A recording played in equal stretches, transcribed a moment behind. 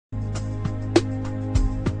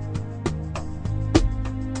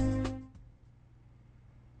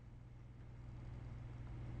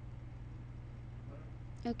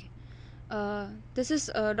Okay. This is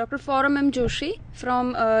Dr. Foram M. Joshi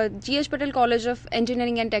from G.H. Patel College of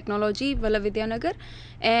Engineering and Technology, Vallabh, Vidyanagar,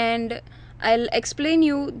 and I'll explain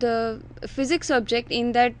you the physics subject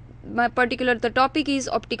in that the topic is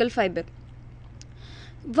optical fiber.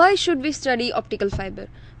 Why should we study optical fiber?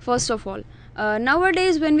 First of all,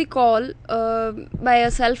 nowadays when we call by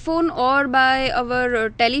a cell phone or by our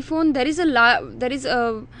telephone, there is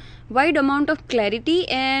a wide amount of clarity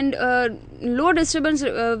and low disturbance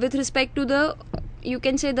with respect to the, you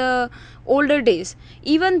can say, the older days.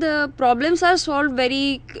 Even the problems are solved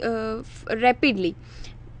very rapidly.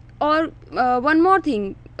 Or one more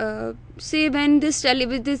thing, say when this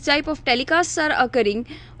type of telecasts are occurring,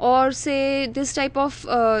 or say this type of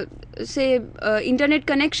internet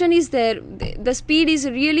connection is there, the speed is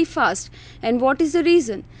really fast. And what is the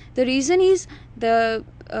reason? The reason is the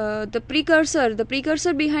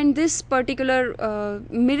precursor behind this particular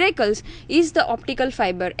miracles is the optical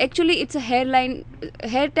fiber. Actually, it's a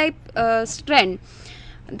hair type strand.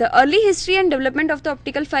 The early history and development of the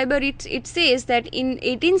optical fiber, it says that in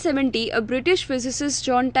 1870, a British physicist,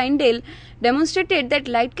 John Tyndall, demonstrated that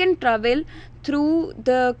light can travel through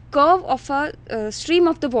the curve of a stream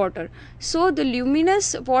of the water. So the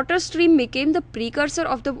luminous water stream became the precursor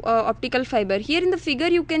of the optical fiber. Here in the figure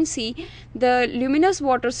you can see the luminous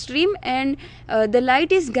water stream, and the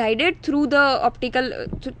light is guided through the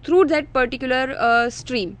through that particular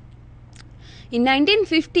stream. In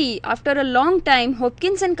 1950, after a long time,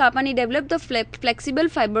 Hopkins and Kapani developed the flexible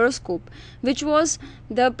fibroscope, which was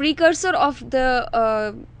the precursor of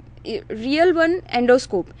the real one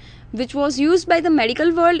endoscope, which was used by the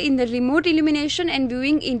medical world in the remote illumination and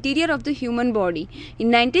viewing interior of the human body. In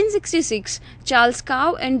 1966, Charles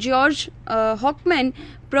Cow and George Hockman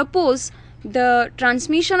proposed the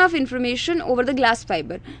transmission of information over the glass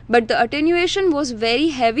fiber, but the attenuation was very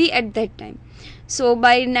heavy at that time. So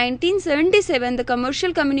by 1977, the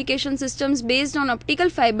commercial communication systems based on optical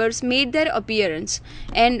fibers made their appearance,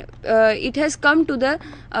 and it has come to the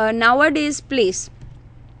nowadays place.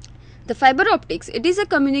 The fiber optics, it is a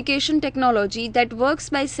communication technology that works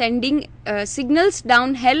by sending signals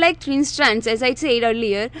down hair-like thin strands, as I said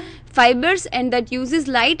earlier, fibers, and that uses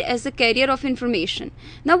light as a carrier of information.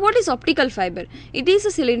 Now, what is optical fiber? It is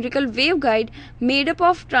a cylindrical waveguide made up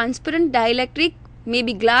of transparent dielectric,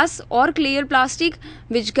 maybe glass or clear plastic,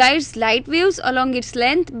 which guides light waves along its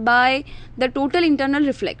length by the total internal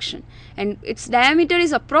reflection, and its diameter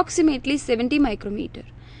is approximately 70 micrometer.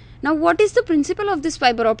 Now, what is the principle of this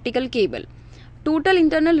fiber optical cable? Total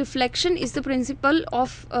internal reflection is the principle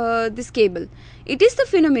of this cable. It is the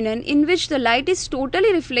phenomenon in which the light is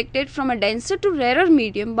totally reflected from a denser to rarer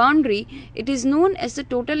medium boundary. It is known as the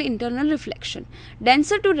total internal reflection.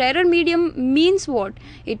 Denser to rarer medium means what?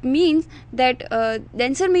 It means that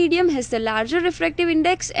denser medium has the larger refractive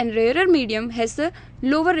index and rarer medium has the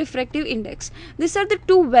lower refractive index. These are the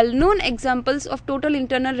two well-known examples of total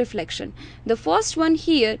internal reflection. The first one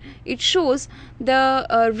here, it shows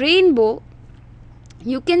the rainbow.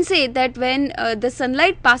 You can say that when the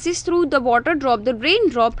sunlight passes through the water drop, the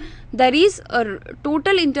raindrop, there is a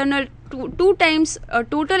total internal two times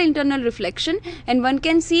total internal reflection, and one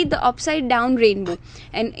can see the upside down rainbow.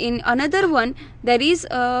 And in another one, there is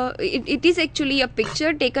it is actually a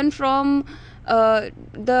picture taken from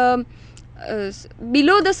the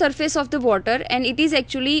below the surface of the water, and it is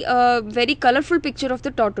actually a very colorful picture of the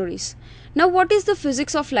tortoise. Now, what is the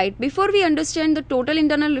physics of light? Before we understand the total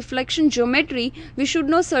internal reflection geometry, we should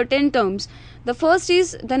know certain terms. The first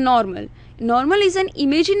is the normal. Normal is an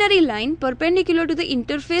imaginary line perpendicular to the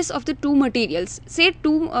interface of the two materials, say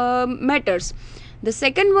two matters. The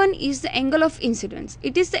second one is the angle of incidence.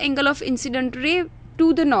 It is the angle of incident ray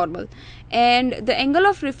to the normal, and the angle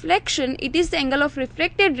of reflection, it is the angle of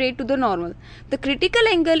reflected ray to the normal. The critical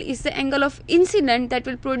angle is the angle of incident that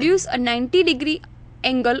will produce a 90-degree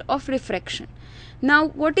angle of refraction. Now,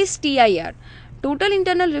 what is TIR? Total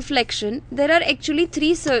internal reflection. There are actually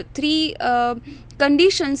three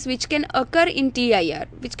conditions which can occur in TIR,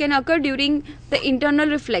 which can occur during the internal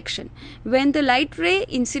reflection. When the light ray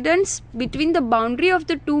incidents between the boundary of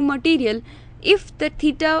the two material, if the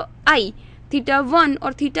theta 1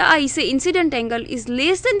 or theta I, say incident angle, is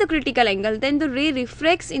less than the critical angle, then the ray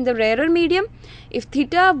refracts in the rarer medium. If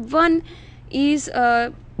theta 1 is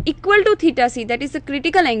equal to theta c, that is the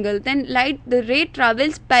critical angle, then the ray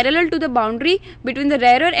travels parallel to the boundary between the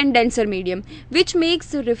rarer and denser medium, which makes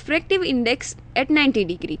the refractive index at 90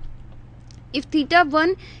 degree. If theta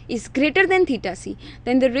 1 is greater than theta c,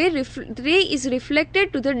 then the ray is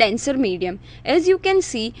reflected to the denser medium. As you can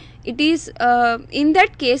see, it is in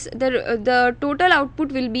that case the total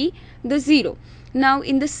output will be the 0. Now,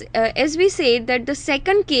 in this, as we said, that the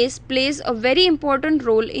second case plays a very important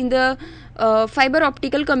role in the fiber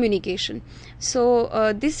optical communication.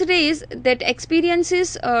 So, these rays that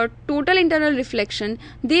experiences total internal reflection,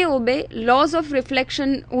 they obey laws of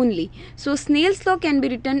reflection only. So, Snell's law can be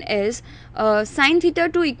written as sin theta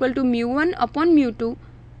 2 equal to mu 1 upon mu 2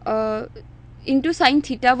 into sin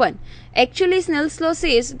theta 1. Actually, Snell's law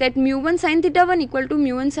says that mu 1 sin theta 1 equal to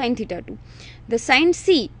mu 1 sin theta 2. The sin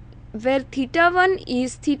C, where theta 1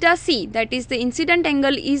 is theta C, that is the incident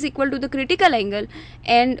angle is equal to the critical angle,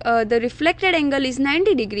 and the reflected angle is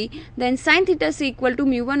 90 degree, then sin theta C equal to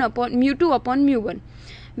mu 1 upon mu 2 upon mu 1.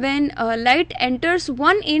 When light enters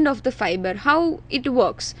one end of the fiber, how it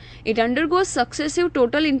works? It undergoes successive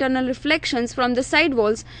total internal reflections from the side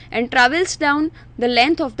walls and travels down the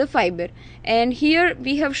length of the fiber. And here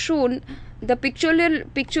we have shown the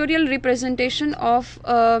pictorial representation of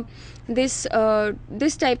this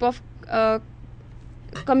type of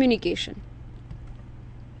communication.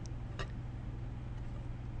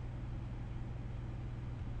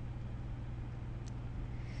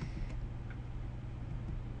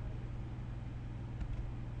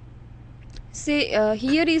 Say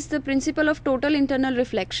here is the principle of total internal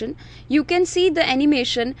reflection. You can see the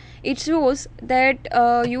animation. It shows that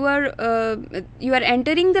you are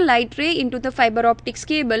entering the light ray into the fiber optics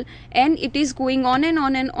cable, and it is going on and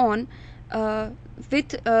on and on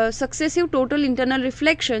with successive total internal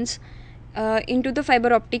reflections into the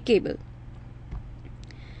fiber optic cable.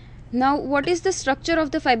 Now, what is the structure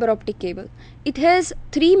of the fiber optic cable? It has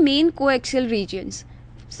three main coaxial regions.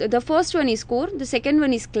 So the first one is core, the second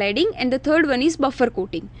one is cladding, and the third one is buffer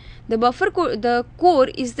coating. The core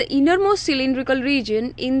is the innermost cylindrical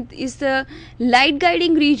region, is the light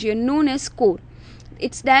guiding region known as core.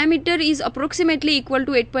 Its diameter is approximately equal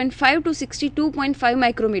to 8.5 to 62.5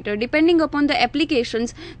 micrometer. Depending upon the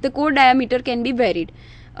applications, the core diameter can be varied.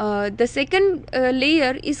 The second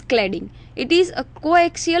layer is cladding. It is a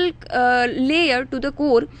coaxial layer to the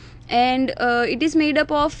core, and it is made up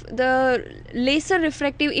of the lesser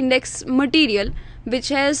refractive index material, which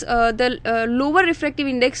has the lower refractive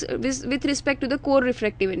index with respect to the core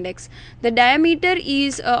refractive index. The diameter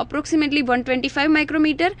is approximately 125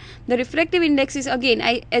 micrometer. The refractive index is, again,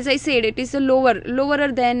 as I said, it is lower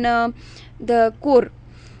than the core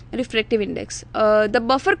refractive index. The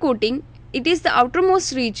buffer coating, it is the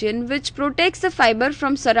outermost region which protects the fiber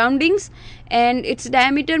from surroundings, and its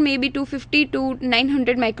diameter may be 250 to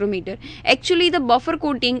 900 micrometer. Actually, the buffer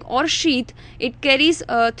coating or sheath, it carries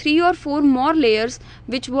 3 or 4 more layers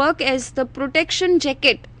which work as the protection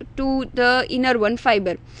jacket to the inner one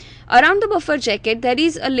fiber. Around the buffer jacket, there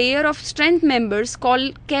is a layer of strength members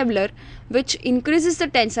called Kevlar, which increases the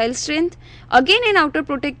tensile strength. Again, an outer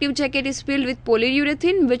protective jacket is filled with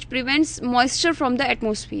polyurethane, which prevents moisture from the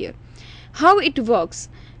atmosphere. How it works?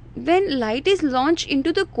 When light is launched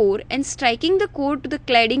into the core and striking the core to the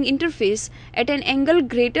cladding interface at an angle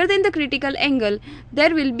greater than the critical angle,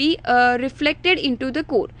 there will be reflected into the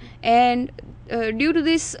core, and due to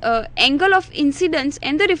this angle of incidence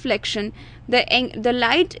and the reflection, the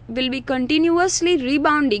light will be continuously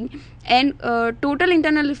rebounding, and total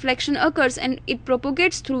internal reflection occurs and it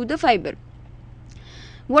propagates through the fiber.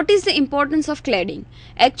 What is the importance of cladding?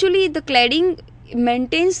 Actually, the cladding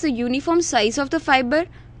maintains the uniform size of the fiber,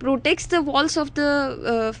 protects the walls of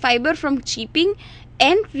the fiber from chipping,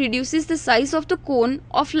 and reduces the size of the cone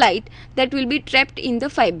of light that will be trapped in the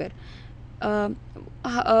fiber.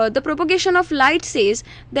 The propagation of light says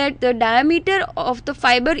that the diameter of the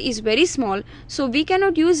fiber is very small, so we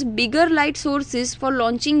cannot use bigger light sources for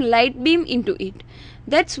launching light beam into it.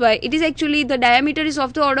 That's why it is actually, the diameter is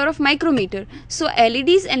of the order of micrometer. So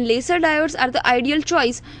LEDs and laser diodes are the ideal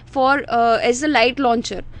choice for as a light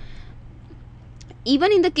launcher.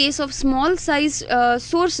 Even in the case of small size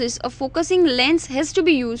sources, a focusing lens has to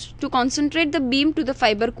be used to concentrate the beam to the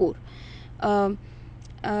fiber core.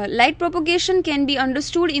 Light propagation can be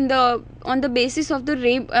understood on the basis of the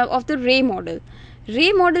ray model.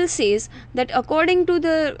 Ray model says that according to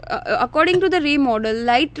the ray model,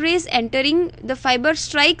 light rays entering the fiber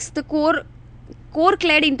strikes the core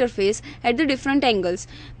clad interface at the different angles.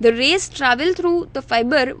 The rays travel through the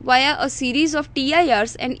fiber via a series of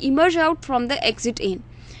TIRs and emerge out from the exit end.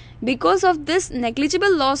 Because of this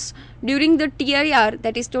negligible loss during the TIR,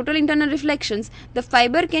 that is total internal reflections, the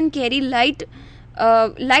fiber can carry light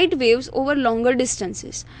waves over longer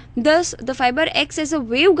distances. Thus, the fiber acts as a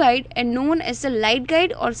waveguide and known as a light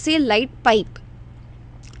guide, or say light pipe.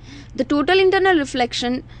 The total internal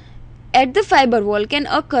reflection at the fiber wall can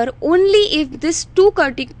occur only if these two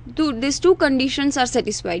conditions are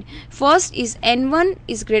satisfied. First is N1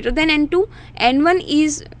 is greater than N2.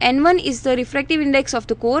 N1 is the refractive index of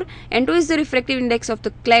the core, N2 is the refractive index of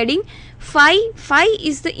the cladding. Phi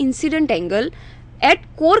is the incident angle at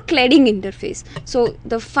core cladding interface. So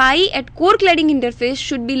the phi at core cladding interface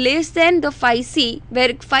should be less than the phi c,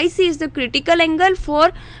 where phi c is the critical angle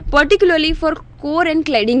for particularly for core and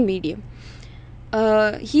cladding medium.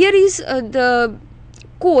 Here is the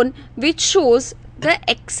cone which shows the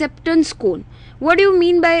acceptance cone. What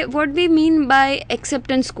we mean by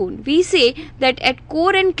acceptance cone? We say that at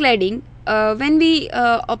core and cladding, when we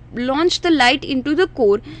launch the light into the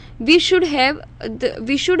core, we should have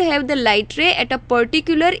the light ray at a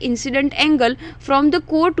particular incident angle from the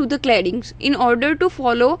core to the claddings in order to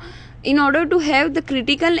have the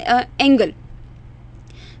critical angle.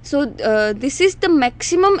 So this is the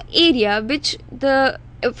maximum area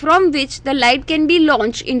from which the light can be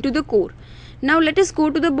launched into the core. Now let us go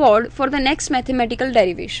to the board for the next mathematical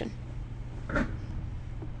derivation.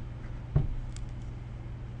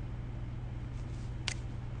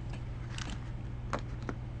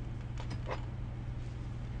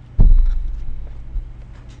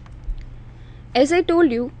 As I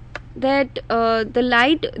told you that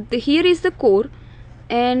here is the core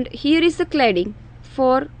and here is the cladding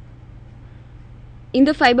in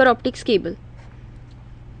the fiber optics cable.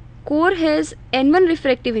 Core has N1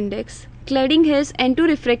 refractive index, cladding has N2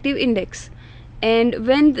 refractive index, and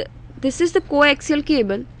when this is the coaxial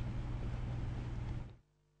cable,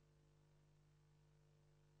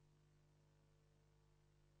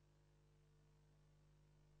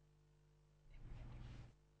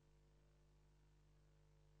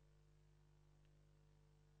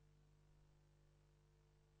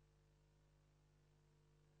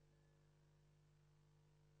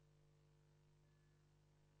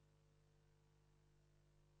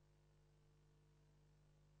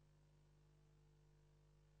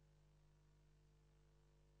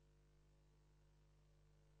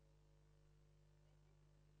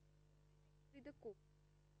 the core,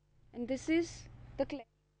 and this is the cladding.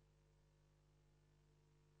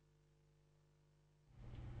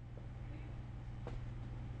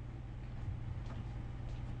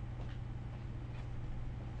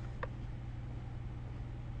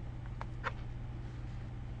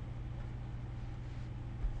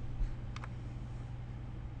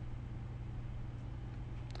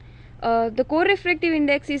 The core refractive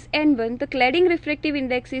index is N1, the cladding refractive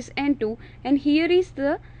index is N2, and here is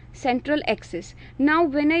the central axis. Now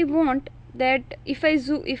when I want that, if I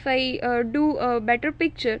do a better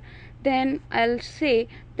picture, then I'll say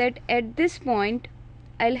that at this point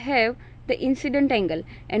I'll have the incident angle,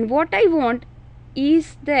 and what I want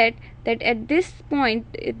is that at this point,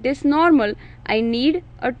 this normal, I need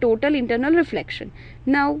a total internal reflection.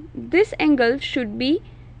 Now this angle should be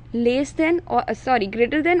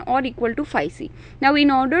greater than or equal to phi c. Now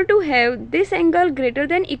in order to have this angle greater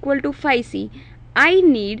than equal to phi c, I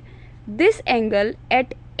need this angle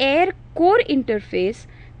at air core interface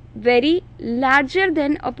very larger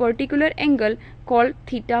than a particular angle called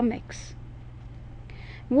theta max.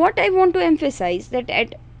 What I want to emphasize that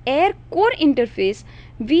at air core interface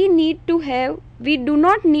we do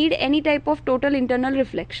not need any type of total internal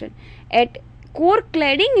reflection. At core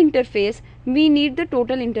cladding interface we need the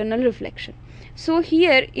total internal reflection. So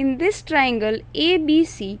here in this triangle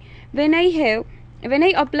ABC, when I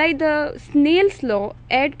apply the Snell's law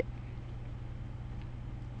at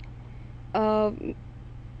the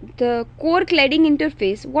core cladding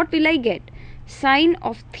interface, what will I get? Sine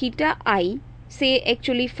of theta I, say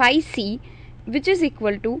actually phi c, which is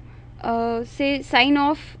equal to say sine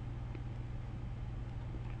of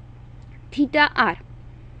theta r,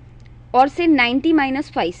 or say 90 minus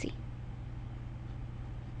phi c,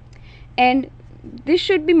 and this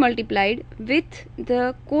should be multiplied with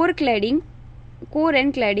the core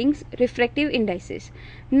and cladding's refractive indices.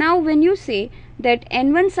 Now when you say that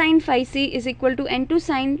N1 sin phi c is equal to N2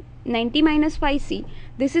 sin 90 minus phi c,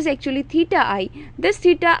 this is actually theta I. This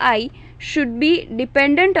theta I should be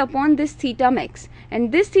dependent upon this theta max,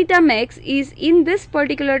 and this theta max is in this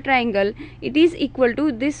particular triangle, it is equal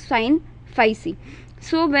to this sin phi c.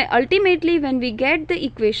 So ultimately when we get the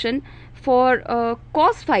equation for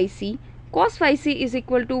cos phi c is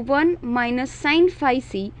equal to 1 minus sin phi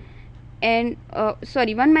c, and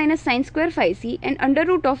 1 minus sin square phi c, and under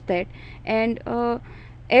root of that, and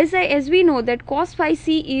as we know that cos phi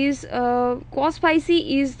c is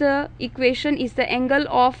the equation, is the angle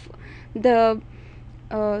of the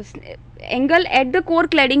angle at the core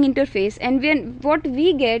cladding interface, and what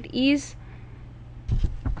we get is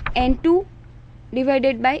N2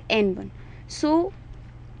 divided by n1. So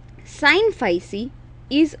sin phi c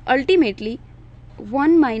is ultimately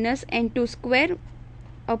 1 minus n2 square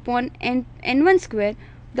upon n1 square,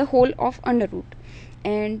 the whole of under root.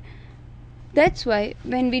 And that's why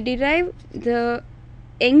when we derive the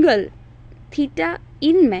angle theta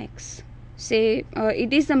in max, say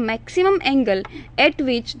it is the maximum angle at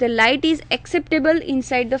which the light is acceptable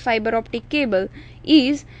inside the fiber optic cable,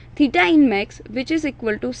 is theta in max, which is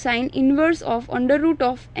equal to sine inverse of under root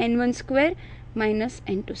of n1 square minus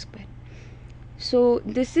n2 square. So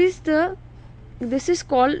this is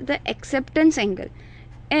called the acceptance angle,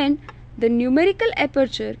 and the numerical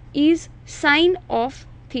aperture is sine of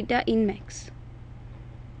theta in max.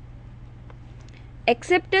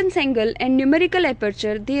 Acceptance angle and numerical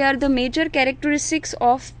aperture, they are the major characteristics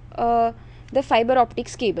of the fiber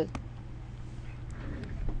optics cable.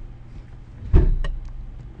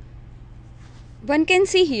 One can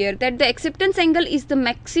see here that the acceptance angle is the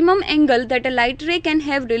maximum angle that a light ray can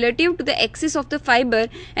have relative to the axis of the fiber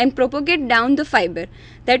and propagate down the fiber.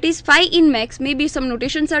 That is, phi in max, maybe some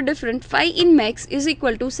notations are different, phi in max is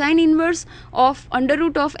equal to sine inverse of under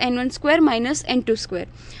root of n1 square minus n2 square.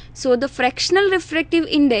 So the fractional refractive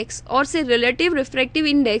index, or say relative refractive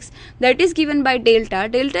index, that is given by delta.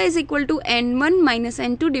 Delta is equal to n1 minus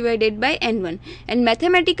n2 divided by n1, and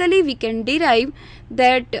mathematically we can derive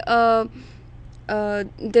that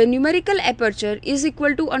the numerical aperture is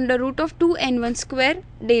equal to under root of 2n1 square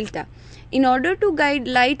delta. In order to guide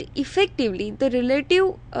light effectively, the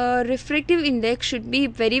relative refractive index should be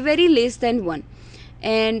very less than 1.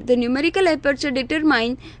 And the numerical aperture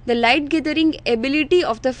determines the light gathering ability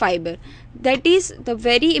of the fiber. That is the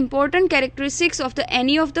very important characteristics of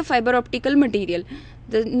any of the fiber optical material.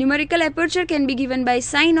 The numerical aperture can be given by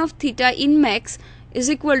sine of theta in max is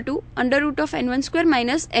equal to under root of n1 square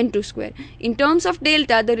minus n2 square. In terms of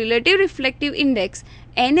delta, the relative reflective index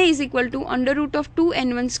Na is equal to under root of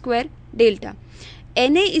 2n1 square delta.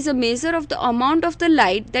 Na is a measure of the amount of the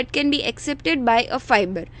light that can be accepted by a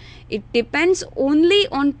fiber. It depends only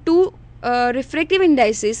on two refractive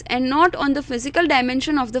indices and not on the physical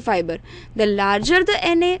dimension of the fiber. The larger the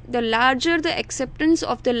Na, the larger the acceptance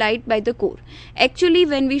of the light by the core. Actually,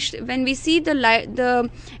 when we see the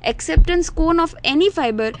acceptance cone of any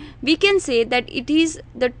fiber, we can say that it is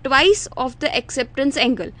the twice of the acceptance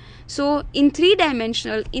angle. So in three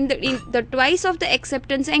dimensional, in the twice of the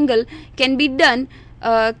acceptance angle can be done,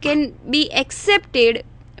 can be accepted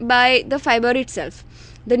by the fiber itself.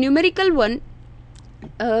 The numerical one,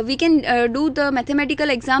 we can do the mathematical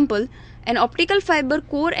example. An optical fiber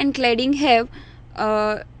core and cladding have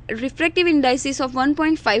refractive indices of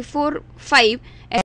 1.545